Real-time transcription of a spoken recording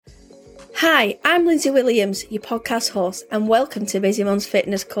Hi, I'm Lindsay Williams, your podcast host, and welcome to Busy Mum's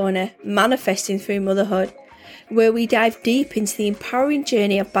Fitness Corner, Manifesting Through Motherhood, where we dive deep into the empowering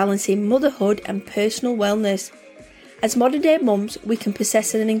journey of balancing motherhood and personal wellness. As modern day mums, we can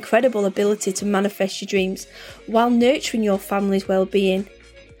possess an incredible ability to manifest your dreams while nurturing your family's well-being.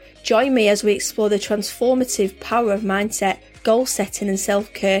 Join me as we explore the transformative power of mindset, goal setting and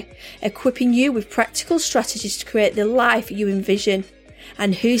self-care, equipping you with practical strategies to create the life you envision.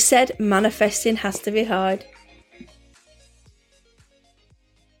 And who said manifesting has to be hard?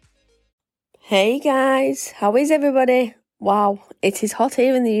 Hey guys, how is everybody? Wow, it is hot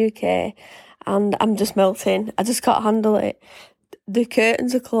here in the UK and I'm just melting. I just can't handle it. The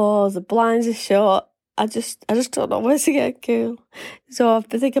curtains are closed, the blinds are shut. I just don't know where to get cool. So I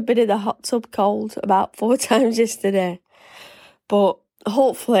think I've been in the hot tub cold about 4 times yesterday. But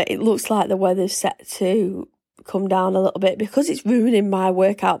hopefully it looks like the weather's set to come down a little bit because it's ruining my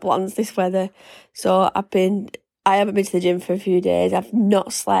workout plans, this weather. So I haven't been to the gym for a few days. I've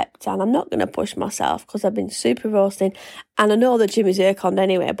not slept and I'm not going to push myself because I've been super roasting. And I know the gym is airconned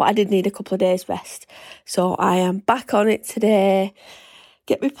anyway, but I did need a couple of days rest. So I am back on it today.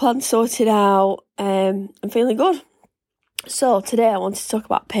 Get my plans sorted out. I'm feeling good. So today I wanted to talk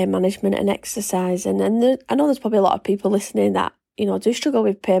about pain management and exercise. And I know there's probably a lot of people listening that do struggle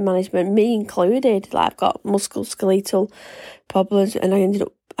with pain management, me included. Like I've got musculoskeletal problems and I ended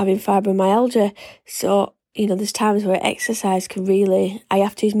up having fibromyalgia. So, there's times where exercise I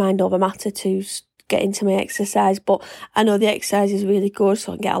have to use mind over matter to get into my exercise. But I know the exercise is really good,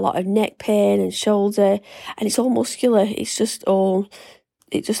 so I can get a lot of neck pain and shoulder. And it's all muscular. It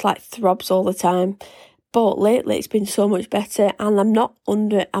just like throbs all the time. But lately it's been so much better and I'm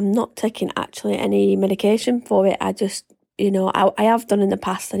not taking actually any medication for it. I just, I have done in the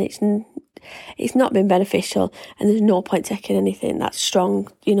past and it's not been beneficial and there's no point taking anything that's strong,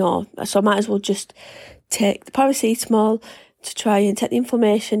 so I might as well just take the paracetamol to try and take the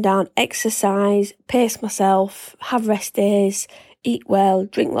inflammation down, exercise, pace myself, have rest days, eat well,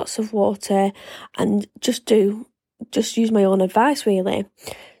 drink lots of water and just use my own advice really.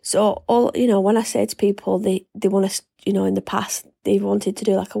 So when I say to people they want to, in the past they've wanted to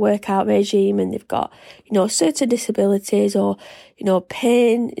do like a workout regime and they've got, certain disabilities or,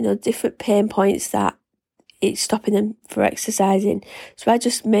 pain, different pain points that it's stopping them for exercising. So I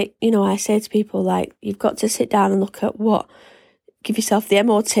just I say to people like, you've got to sit down and look at give yourself the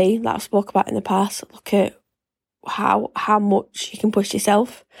MOT that I've spoke about in the past. Look at how much you can push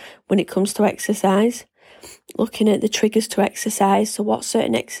yourself when it comes to exercise. Looking at the triggers to exercise. So what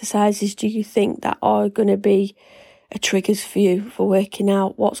certain exercises do you think that are going to be a triggers for you for working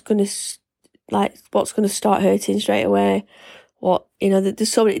out? What's going to start hurting straight away?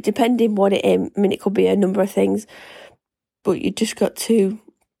 There's so many, depending what it is. I mean, it could be a number of things, but you just got to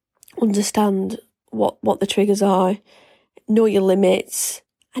understand what the triggers are, know your limits,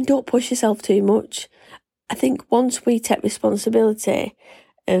 and don't push yourself too much. I think once we take responsibility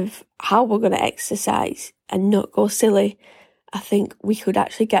of how we're going to exercise and not go silly, I think we could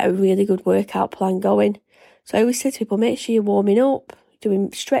actually get a really good workout plan going. So I always say to people, make sure you're warming up,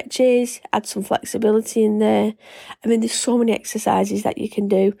 doing stretches, add some flexibility in there. I mean, there's so many exercises that you can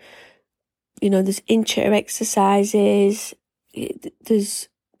do. There's inch-air exercises,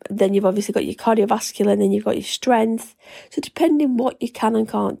 then you've obviously got your cardiovascular and then you've got your strength. So depending what you can and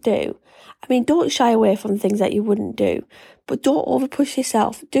can't do, I mean, don't shy away from things that you wouldn't do, but don't overpush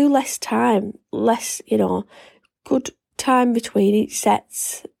yourself. Do less time, good time between each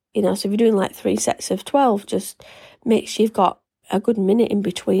sets. So if you're doing like 3 sets of 12, just make sure you've got a good minute in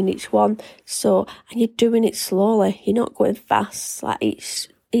between each one. And you're doing it slowly. You're not going fast. Like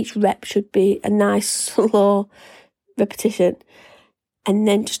each rep should be a nice slow repetition. And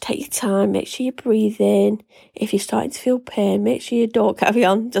then just take your time. Make sure you breathe in. If you're starting to feel pain, make sure you don't carry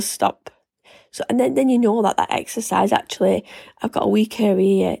on. Just stop. So, and then you know that exercise, actually, I've got a weak area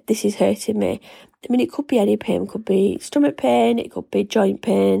here. This is hurting me. I mean, it could be any pain. It could be stomach pain. It could be joint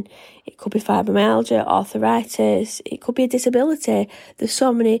pain. It could be fibromyalgia, arthritis. It could be a disability. There's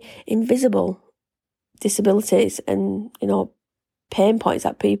so many invisible disabilities and, pain points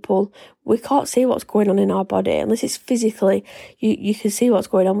that we can't see what's going on in our body unless it's physically, you can see what's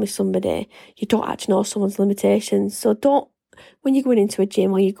going on with somebody. You don't actually know someone's limitations. So when you're going into a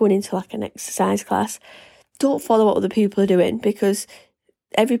gym or you're going into like an exercise class, don't follow what other people are doing because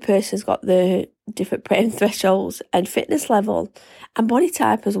every person's got the different pain thresholds and fitness level and body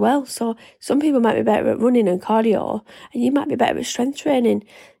type as well. So some people might be better at running and cardio and you might be better at strength training.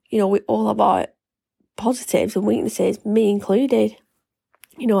 We all have our positives and weaknesses, me included.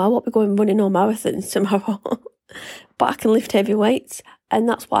 I won't be going running no marathons tomorrow, but I can lift heavy weights. And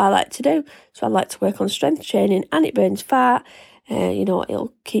that's what I like to do. So I like to work on strength training, and it burns fat.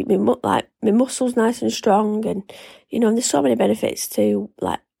 It'll keep me my muscles nice and strong, and and there's so many benefits to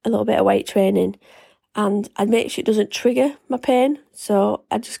like a little bit of weight training. And I make sure it doesn't trigger my pain, so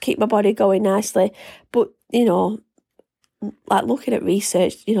I just keep my body going nicely. But like looking at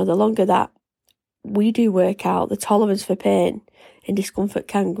research, the longer that we do work out, the tolerance for pain and discomfort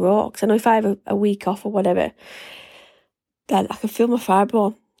can grow. Because I know if I have a week off or whatever, then I can feel my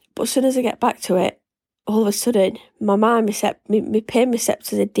fibro. But as soon as I get back to it, all of a sudden, my pain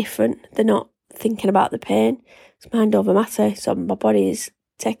receptors are different. They're not thinking about the pain. It's mind over matter. So my body is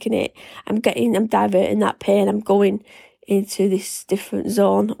taking it. I'm diverting that pain. I'm going into this different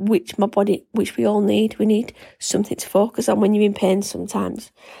zone, which we all need. We need something to focus on when you're in pain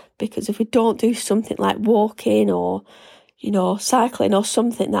sometimes. Because if we don't do something like walking or, cycling or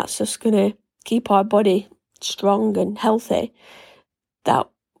something that's just going to keep our body strong and healthy, that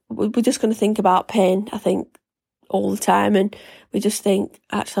we're just going to think about pain, I think, all the time. And we just think,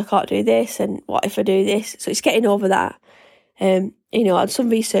 actually, I can't do this. And what if I do this? So it's getting over that. And some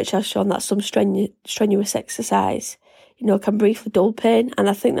research has shown that some strenuous exercise, can briefly dull pain. And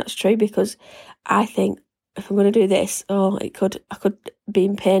I think that's true, because I think if I'm going to do this, I could be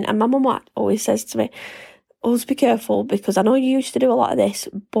in pain. And my mum always says to me, always be careful, because I know you used to do a lot of this,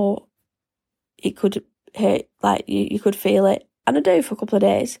 but it could hurt, like you could feel it. And I do for a couple of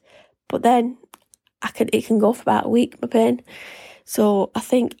days, but then it can go for about a week, my pain. So I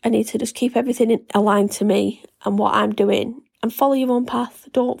think I need to just keep everything aligned to me and what I'm doing, and follow your own path.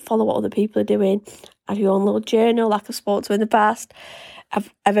 Don't follow what other people are doing. Have your own little journal, like I've spoke to in the past.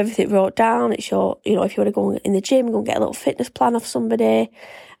 Have everything wrote down. It's your, if you want to go in the gym, go and get a little fitness plan off somebody.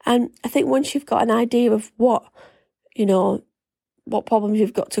 And I think once you've got an idea of what problems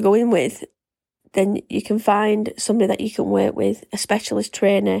you've got to go in with, then you can find somebody that you can work with, a specialist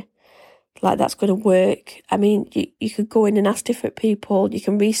trainer, like that's going to work. I mean, you could go in and ask different people. You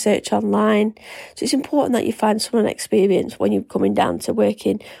can research online. So it's important that you find someone experienced when you're coming down to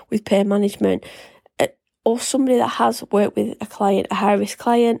working with pain management, or somebody that has worked with a high-risk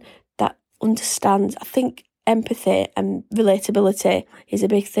client that understands. I think empathy and relatability is a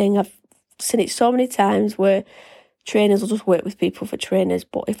big thing. I've seen it so many times where trainers will just work with people for trainers.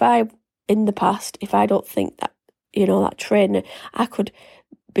 But if I don't think that, that trainer, I could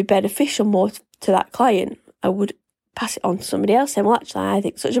be beneficial more to that client, I would pass it on to somebody else. And actually, I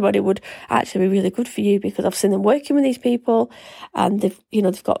think such a body would actually be really good for you, because I've seen them working with these people, and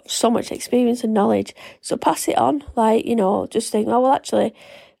they've got so much experience and knowledge. So pass it on, just think, actually,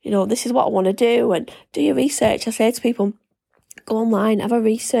 this is what I want to do, and do your research. I say to people, go online, have a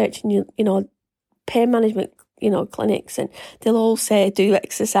research, and pain management, clinics, and they'll all say do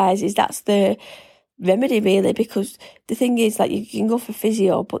exercises. That's the remedy, really, because the thing is, like, you can go for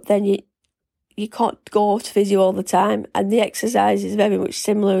physio, but then you can't go to physio all the time, and the exercise is very much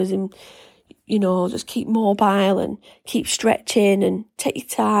similar, as in, just keep mobile and keep stretching and take your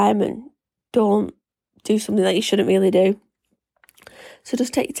time, and don't do something that you shouldn't really do. So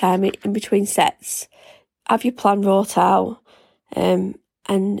just take your time in between sets, have your plan wrote out, and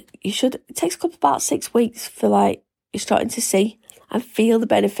it takes about 6 weeks for you're starting to see and feel the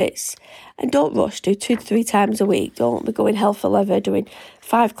benefits. And don't rush, do 2 to 3 times a week. Don't be going hell for leather, doing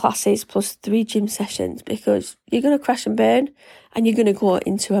 5 classes plus 3 gym sessions, because you're going to crash and burn, and you're going to go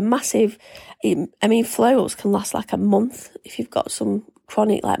into a massive, flare-ups can last like a month if you've got some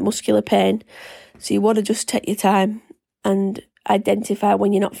chronic muscular pain. So you want to just take your time and identify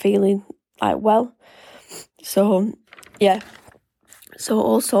when you're not feeling well. So, yeah. So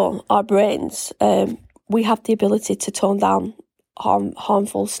also our brains, we have the ability to tone down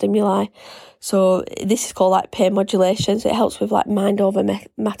harmful stimuli. So this is called pain modulation. So it helps with mind over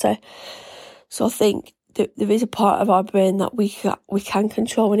matter. So I think there is a part of our brain that we can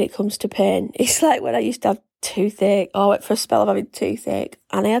control when it comes to pain. It's like when I used to have toothache. I went for a spell of having toothache,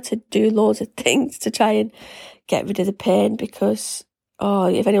 and I had to do loads of things to try and get rid of the pain, because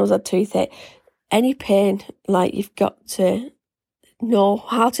if anyone's had toothache, any pain, you've got to know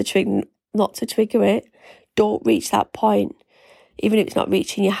how to not to trigger it. Don't reach that point, even if it's not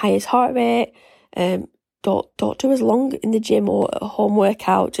reaching your highest heart rate. Don't do as long in the gym or a home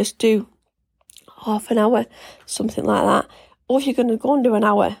workout. Just do half an hour, something like that. Or if you're going to go and do an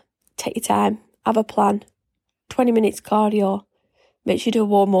hour, take your time, have a plan. 20 minutes cardio, make sure you do a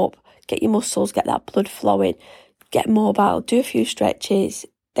warm up, get your muscles, get that blood flowing, get mobile, do a few stretches,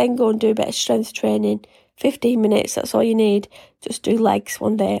 then go and do a bit of strength training, 15 minutes, that's all you need. Just do legs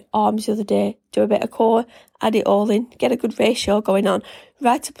one day, arms the other day, do a bit of core, add it all in, get a good ratio going on.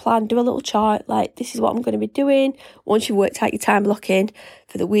 Write a plan, do a little chart, like this is what I'm going to be doing. Once you've worked out your time blocking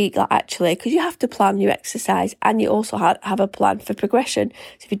for the week, like actually, because you have to plan your exercise and you also have a plan for progression.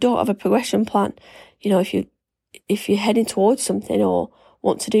 So if you don't have a progression plan, if you're heading towards something or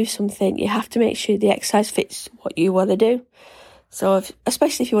want to do something, you have to make sure the exercise fits what you want to do. So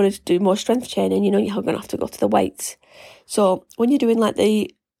especially if you want to do more strength training, you're going to have to go to the weights. So when you're doing like the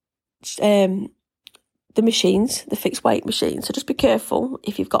machines, the fixed weight machines, so just be careful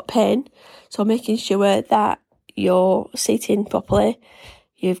if you've got pain. So making sure that you're seating properly.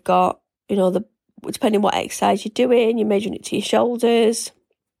 You've got, depending what exercise you're doing, you're measuring it to your shoulders.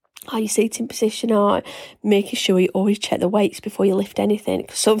 How your seating position are, making sure you always check the weights before you lift anything,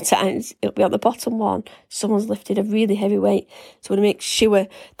 because sometimes it'll be on the bottom one, someone's lifted a really heavy weight, so we want to make sure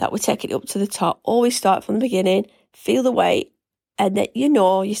that we're taking it up to the top. Always start from the beginning, feel the weight, and then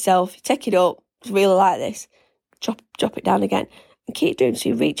yourself, you take it up, it's really like this, drop it down again, and keep doing, so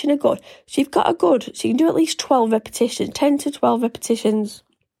you're reaching a good, so you've got a good, so you can do at least 12 repetitions, 10 to 12 repetitions,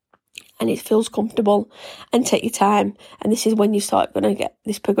 and it feels comfortable, and take your time. And this is when you start going to get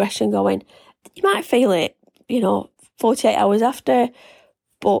this progression going. You might feel it, 48 hours after,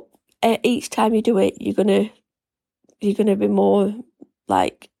 but each time you do it, you're gonna be more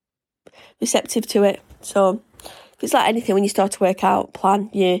like receptive to it. So it's like anything, when you start to work out,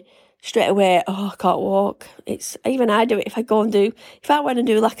 plan, you straight away, I can't walk. Even I do it. If I went and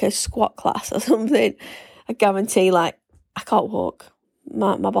do like a squat class or something, I guarantee I can't walk.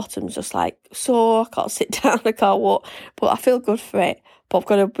 My bottom's just sore, I can't sit down, I can't walk, but I feel good for it. But I've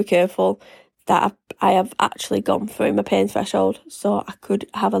got to be careful that I have actually gone through my pain threshold, so I could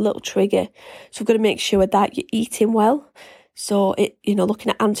have a little trigger. So I've got to make sure that you're eating well. So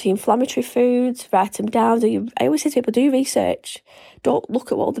looking at anti-inflammatory foods, write them down. I always say to people, do research. Don't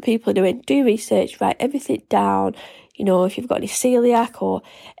look at what other people are doing. Do research, write everything down. If you've got any celiac or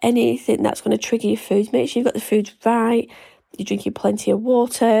anything that's going to trigger your foods, make sure you've got the foods right. You're drinking plenty of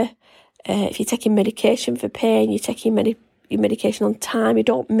water. If you're taking medication for pain, you're taking your medication on time. You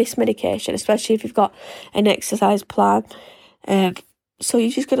don't miss medication, especially if you've got an exercise plan. So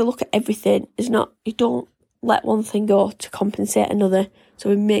you just got to look at everything. You don't let one thing go to compensate another. So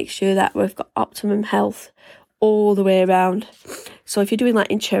we make sure that we've got optimum health all the way around. So if you're doing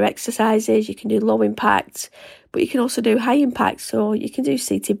in-chair exercises, you can do low impact, but you can also do high impact. So you can do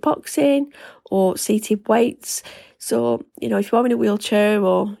seated boxing or seated weights. So, if you are in a wheelchair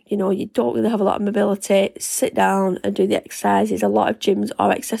or, you don't really have a lot of mobility, sit down and do the exercises. A lot of gyms are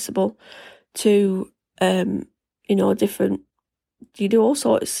accessible to, different, you do all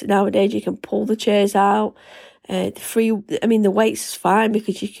sorts. Nowadays, you can pull the chairs out. The weights is fine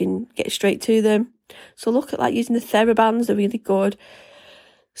because you can get straight to them. So look at using the TheraBands, they're really good.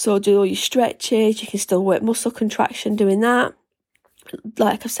 So do all your stretches, you can still work muscle contraction doing that.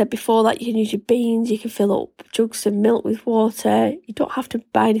 Like I said before, you can use your beans, you can fill up jugs of milk with water. You don't have to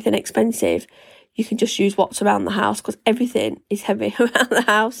buy anything expensive. You can just use what's around the house, because everything is heavy around the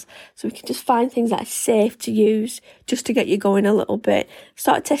house. So we can just find things that are safe to use just to get you going a little bit.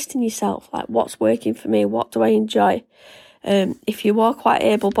 Start testing yourself, what's working for me, what do I enjoy. If you are quite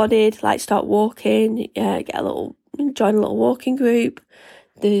able-bodied, start walking, join a little walking group.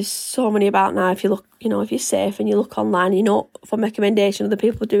 There's so many about now. If you look, if you're safe and you look online, from recommendation, other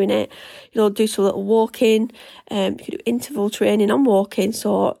people are doing it. Do some little walking. You could do interval training on walking.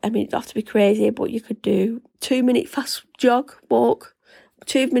 So, it don't have to be crazy, but you could do 2-minute fast walk,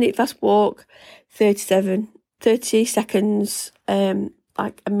 2-minute fast walk, 30 seconds, a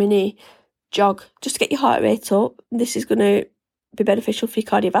mini jog, just to get your heart rate up. This is going to be beneficial for your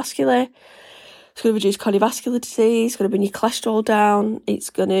cardiovascular. It's going to reduce cardiovascular disease, it's going to bring your cholesterol down, it's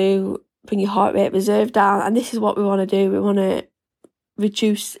going to bring your heart rate reserve down, and this is what we want to do. We want to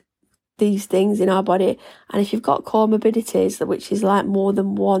reduce these things in our body. And if you've got comorbidities, which is more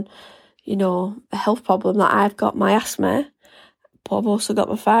than one, a health problem, I've got my asthma, but I've also got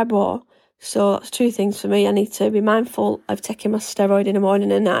my fibro. So that's two things for me. I need to be mindful of taking my steroid in the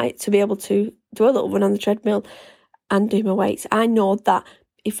morning and night to be able to do a little run on the treadmill and do my weights. I know that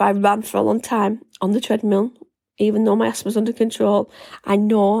if I ran for a long time on the treadmill, even though my asthma's under control, I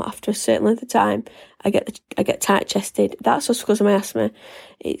know after a certain length of time, I get tight-chested. That's just because of my asthma.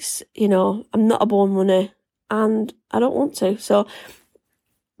 It's, I'm not a born runner and I don't want to. So,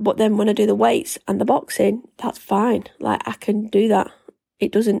 but then when I do the weights and the boxing, that's fine. I can do that.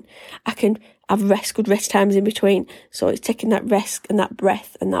 I can have good rest times in between. So it's taking that rest and that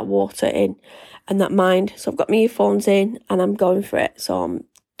breath and that water in and that mind. So I've got my earphones in and I'm going for it. So I'm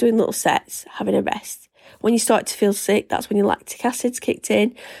doing little sets, having a rest. when you start to feel sick, that's when your lactic acid's kicked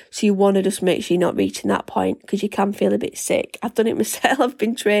in. So you want to just make sure you're not reaching that point, because you can feel a bit sick. I've done it myself. I've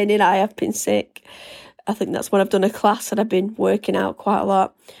been training. I have been sick. I think that's when I've done a class and I've been working out quite a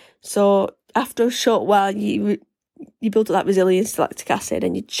lot. So after a short while, you build up that resilience to lactic acid,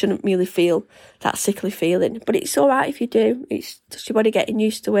 and you shouldn't really feel that sickly feeling. But it's all right if you do. It's just your body getting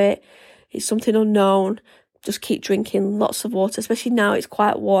used to it. It's something unknown. Just keep drinking lots of water, especially now it's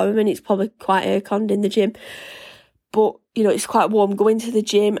quite warm. I mean, it's probably quite air-conned in the gym. But, you know, it's quite warm going to the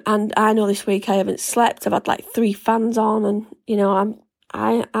gym. And I know this week I haven't slept. I've had like 3 fans on, and, you know,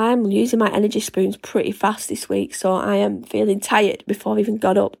 I'm using my energy spoons pretty fast this week. So I am feeling tired before I've even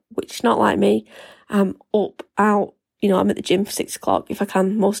got up, which is not like me. I'm up, out, you know, I'm at the gym for 6 o'clock if I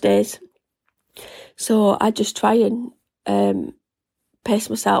can most days. So I just try and pace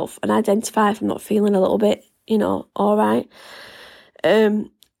myself and identify if I'm not feeling a little bit, you know, all right.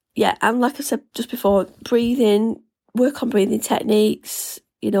 Yeah, and like I said just before, breathing, work on breathing techniques.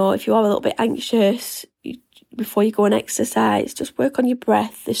 You know, if you are a little bit anxious before you go and exercise, just work on your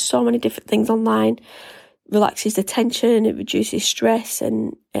breath. There's so many different things online. Relaxes the tension, it reduces stress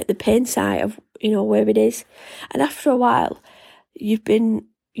and at the pain side of, you know, where it is. And after a while, you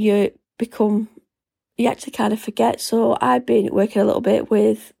actually kind of forget. So I've been working a little bit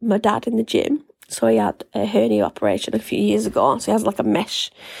with my dad in the gym. So he had a hernia operation a few years ago. So he has like a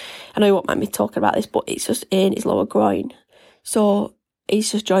mesh. I know you won't mind me talking about this, but it's just in his lower groin. So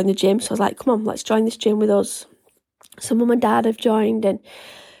he's just joined the gym. So I was like, come on, let's join this gym with us. So mum and dad have joined. And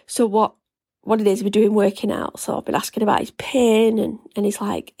so what it is, we're doing working out. So I've been asking about his pain, and he's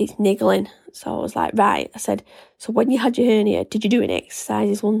like, it's niggling. So I was like, right. I said, so when you had your hernia, did you do any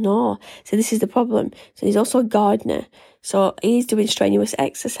exercises? Well, no. So this is the problem. So he's also a gardener. So he's doing strenuous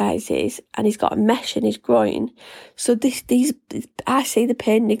exercises, and he's got a mesh in his groin. So I see the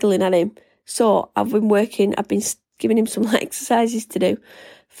pain niggling at him. So I've been giving him some exercises to do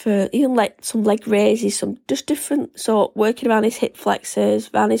for even like some leg raises, some just different. So working around his hip flexors,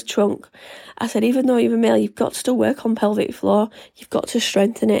 around his trunk. I said, even though you're a male, you've got to still work on pelvic floor. You've got to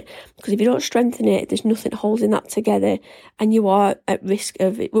strengthen it, because if you don't strengthen it, there's nothing holding that together, and you are at risk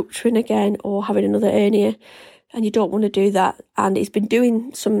of it rupturing again or having another hernia, and you don't want to do that. And he's been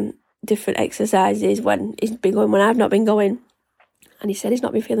doing some different exercises when he's been going, when I've not been going, and he said he's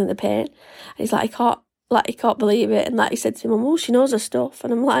not been feeling the pain. And he's like, he can't believe it. And like he said to me, oh, she knows her stuff.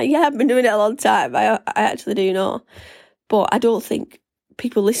 And I'm like, yeah, I've been doing it a long time. I actually do know. But I don't think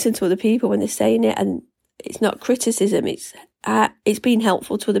people listen to other people when they're saying it. And it's not criticism. It's been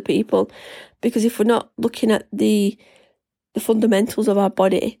helpful to other people. Because if we're not looking at the fundamentals of our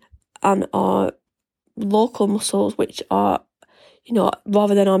body and our local muscles, which are, you know,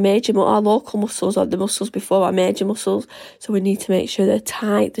 rather than our local muscles are the muscles before our major muscles. So we need to make sure they're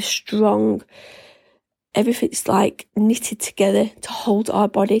tight, they're strong. Everything's like knitted together to hold our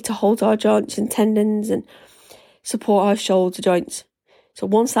body, to hold our joints and tendons and support our shoulder joints. So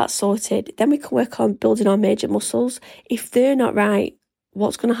once that's sorted, then we can work on building our major muscles. If they're not right,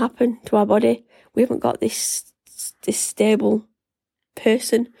 what's going to happen to our body? We haven't got this stable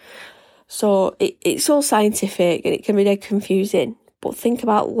person. So it's all scientific, and it can be dead confusing. But think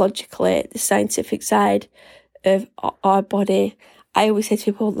about logically the scientific side of our body. I always say to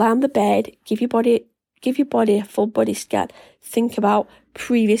people, lie on the bed, give your body a full body scan. Think about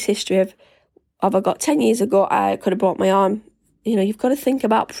previous history of I got 10 years ago, I could have broke my arm. You know, you've got to think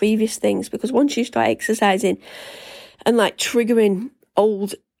about previous things, because once you start exercising and like triggering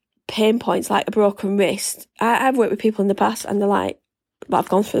old pain points like a broken wrist, I've worked with people in the past and they're like, I've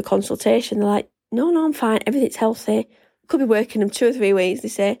gone through the consultation, they're like, no, I'm fine, everything's healthy. Could be working them 2 or 3 weeks. They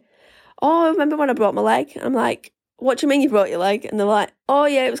say, oh, I remember when I broke my leg. I'm like, what do you mean you broke your leg? And they're like, oh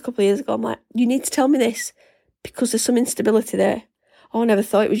yeah, it was a couple of years ago. I'm like, you need to tell me this, because there's some instability there. Oh, I never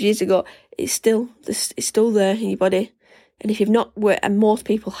thought it was years ago. It's still there in your body. And if you've not worked, and most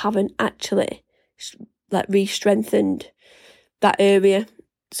people haven't actually like re-strengthened that area.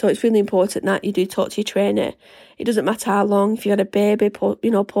 So it's really important that you do talk to your trainer. It doesn't matter how long, if you had a baby,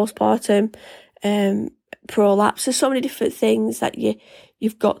 postpartum, prolapse. There's so many different things that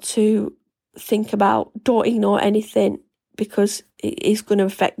you've got to think about. Don't ignore anything, because it is going to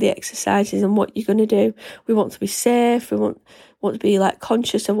affect the exercises and what you're going to do. We want to be safe. We want to be like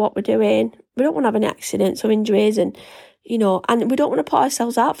conscious of what we're doing. We don't want to have any accidents or injuries, and you know, and we don't want to put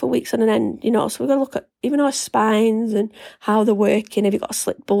ourselves out for weeks on end, you know. So we've got to look at even our spines and how they're working. Have you got a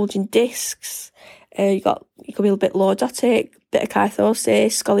slipped bulging discs? You could be a little bit lordotic, bit of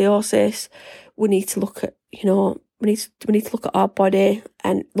kyphosis, scoliosis. We need to look at, you know, we need to look at our body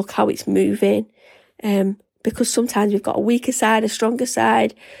and look how it's moving. because sometimes we've got a weaker side, a stronger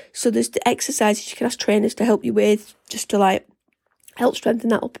side. So there's the exercises you can ask trainers to help you with, just to like help strengthen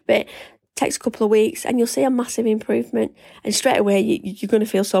that up a bit. Takes a couple of weeks and you'll see a massive improvement, and straight away you're going to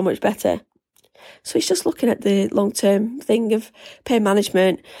feel so much better. So it's just looking at the long-term thing of pain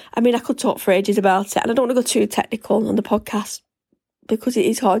management. I mean, I could talk for ages about it, and I don't want to go too technical on the podcast because it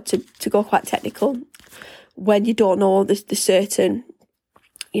is hard to go quite technical when you don't know the certain,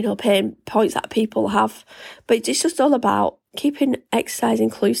 pain points that people have. But it's just all about keeping exercise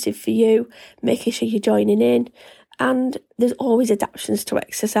inclusive for you, making sure you're joining in. And there's always adaptations to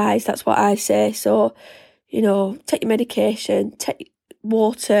exercise. That's what I say. So, take your medication, take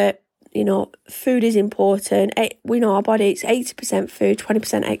water. Food is important. We know our body, it's 80% food,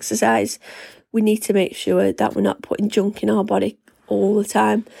 20% exercise. We need to make sure that we're not putting junk in our body all the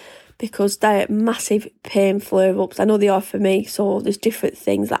time, because they're massive pain flare-ups. I know they are for me. So there's different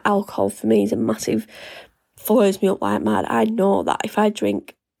things, like alcohol for me is a massive, flares me up like mad. I know that if I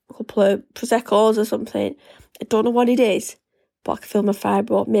drink a couple of Prosecco's or something, I don't know what it is, but I can feel my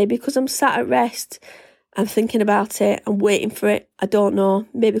fibro. Maybe because I'm sat at rest, I'm thinking about it, I'm waiting for it, I don't know.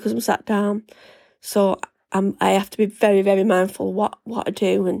 Maybe because I'm sat down. So I have to be very, very mindful what I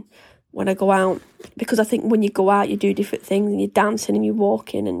do and when I go out. Because I think when you go out, you do different things, and you're dancing and you're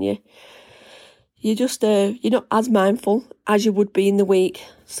walking, and you're just, you're not as mindful as you would be in the week.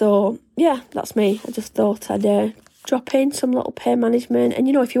 So, yeah, that's me. I just thought I'd drop in some little pain management. And,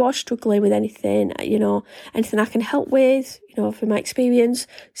 if you are struggling with anything, anything I can help with, from my experience,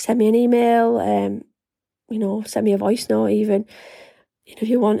 send me an email, send me a voice note even. If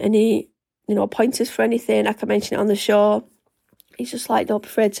you want any, pointers for anything, I can mention it on the show. It's just like, don't be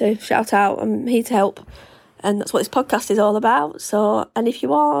afraid to shout out. I'm here to help. And that's what this podcast is all about. So, and if you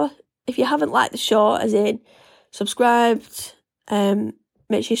haven't liked the show, as in subscribed,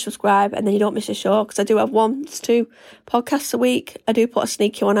 make sure you subscribe and then you don't miss a show, because I do have 1 to 2 podcasts a week. I do put a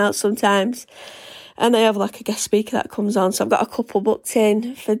sneaky one out sometimes. And I have like a guest speaker that comes on. So I've got a couple booked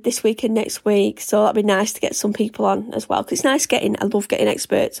in for this week and next week. So that'd be nice to get some people on as well. Because it's nice I love getting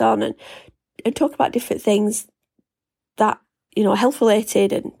experts on and talk about different things that, health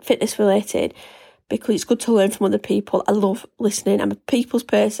related and fitness related, because it's good to learn from other people. I love listening. I'm a people's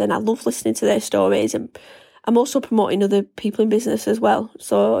person. I love listening to their stories, and I'm also promoting other people in business as well.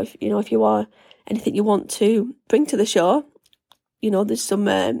 So if you are anything you want to bring to the show, there's some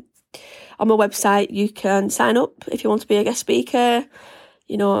on my website. You can sign up if you want to be a guest speaker.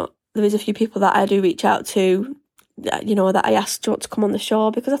 There is a few people that I do reach out to, that I ask to come on the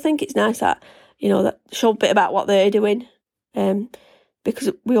show, because I think it's nice that that show a bit about what they're doing.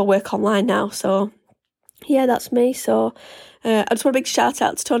 Because we all work online now. So yeah, that's me. So I just want a big shout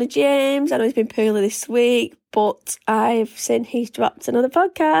out to Tony James. I know he's been poorly this week, but I've seen he's dropped another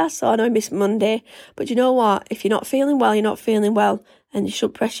podcast. So I know he missed Monday, but you know what? If you're not feeling well, you're not feeling well, and you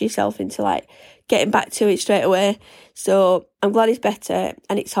shouldn't pressure yourself into like getting back to it straight away. So I'm glad he's better,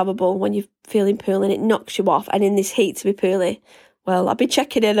 and it's horrible when you're feeling poorly and it knocks you off, and in this heat to be poorly. Well, I'll be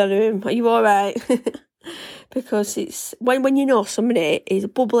checking in on him. Are you all right? Because it's when somebody is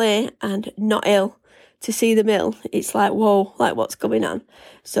bubbly and not ill, to see them ill, it's like, whoa, like what's going on?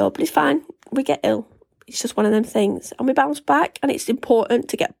 So, but it's fine. We get ill. It's just one of them things, and we bounce back. And it's important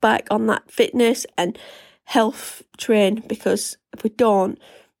to get back on that fitness and health train, because if we don't,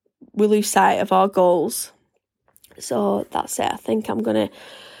 we lose sight of our goals. So that's it. I think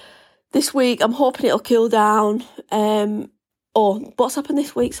this week, I'm hoping it'll cool down. What's happened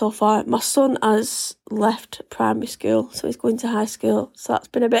this week so far? My son has left primary school, so he's going to high school. So that's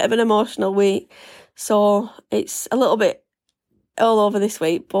been a bit of an emotional week. So it's a little bit all over this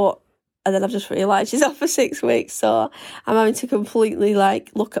week, and then I've just realised he's off for 6 weeks. So I'm having to completely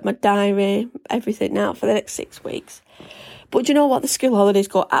look at my diary, everything now for the next 6 weeks. But you know what? The school holidays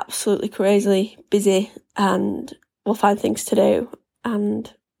go absolutely crazily busy, and we'll find things to do.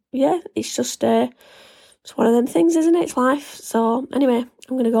 And yeah, it's just it's one of them things, isn't it? It's life. So anyway,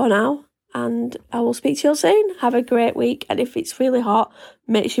 I'm going to go now, and I will speak to you soon. Have a great week. And if it's really hot,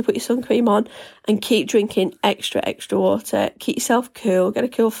 make sure you put your sun cream on and keep drinking extra water. Keep yourself cool. Get a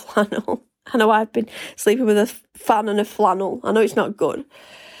cool flannel. I know I've been sleeping with a fan and a flannel. I know it's not good,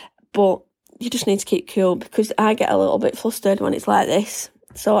 but you just need to keep cool, because I get a little bit flustered when it's like this.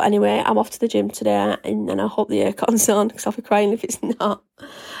 So anyway, I'm off to the gym today, and I hope the aircon's on, because I'll be crying if it's not.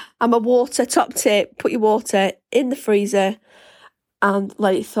 And my water, top tip, put your water in the freezer and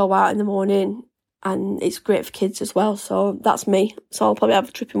let it thaw out in the morning. And it's great for kids as well. So that's me. So I'll probably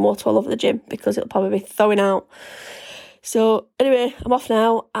have dripping water all over the gym, because it'll probably be thawing out. So anyway, I'm off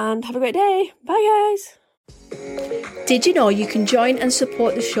now, and have a great day. Bye, guys. Did you know you can join and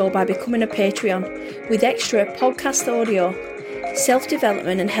support the show by becoming a Patreon with extra podcast audio,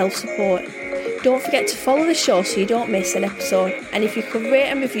 self-development and health support? Don't forget to follow the show so you don't miss an episode, and if you could rate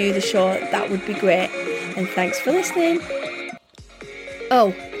and review the show, that would be great. And thanks for listening.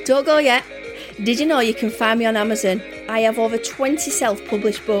 Oh, don't go yet. Did you know you can find me on Amazon? I have over 20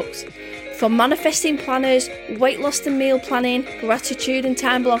 self-published books. From manifesting planners, weight loss and meal planning, gratitude and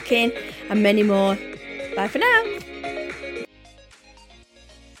time blocking, and many more. Bye for now.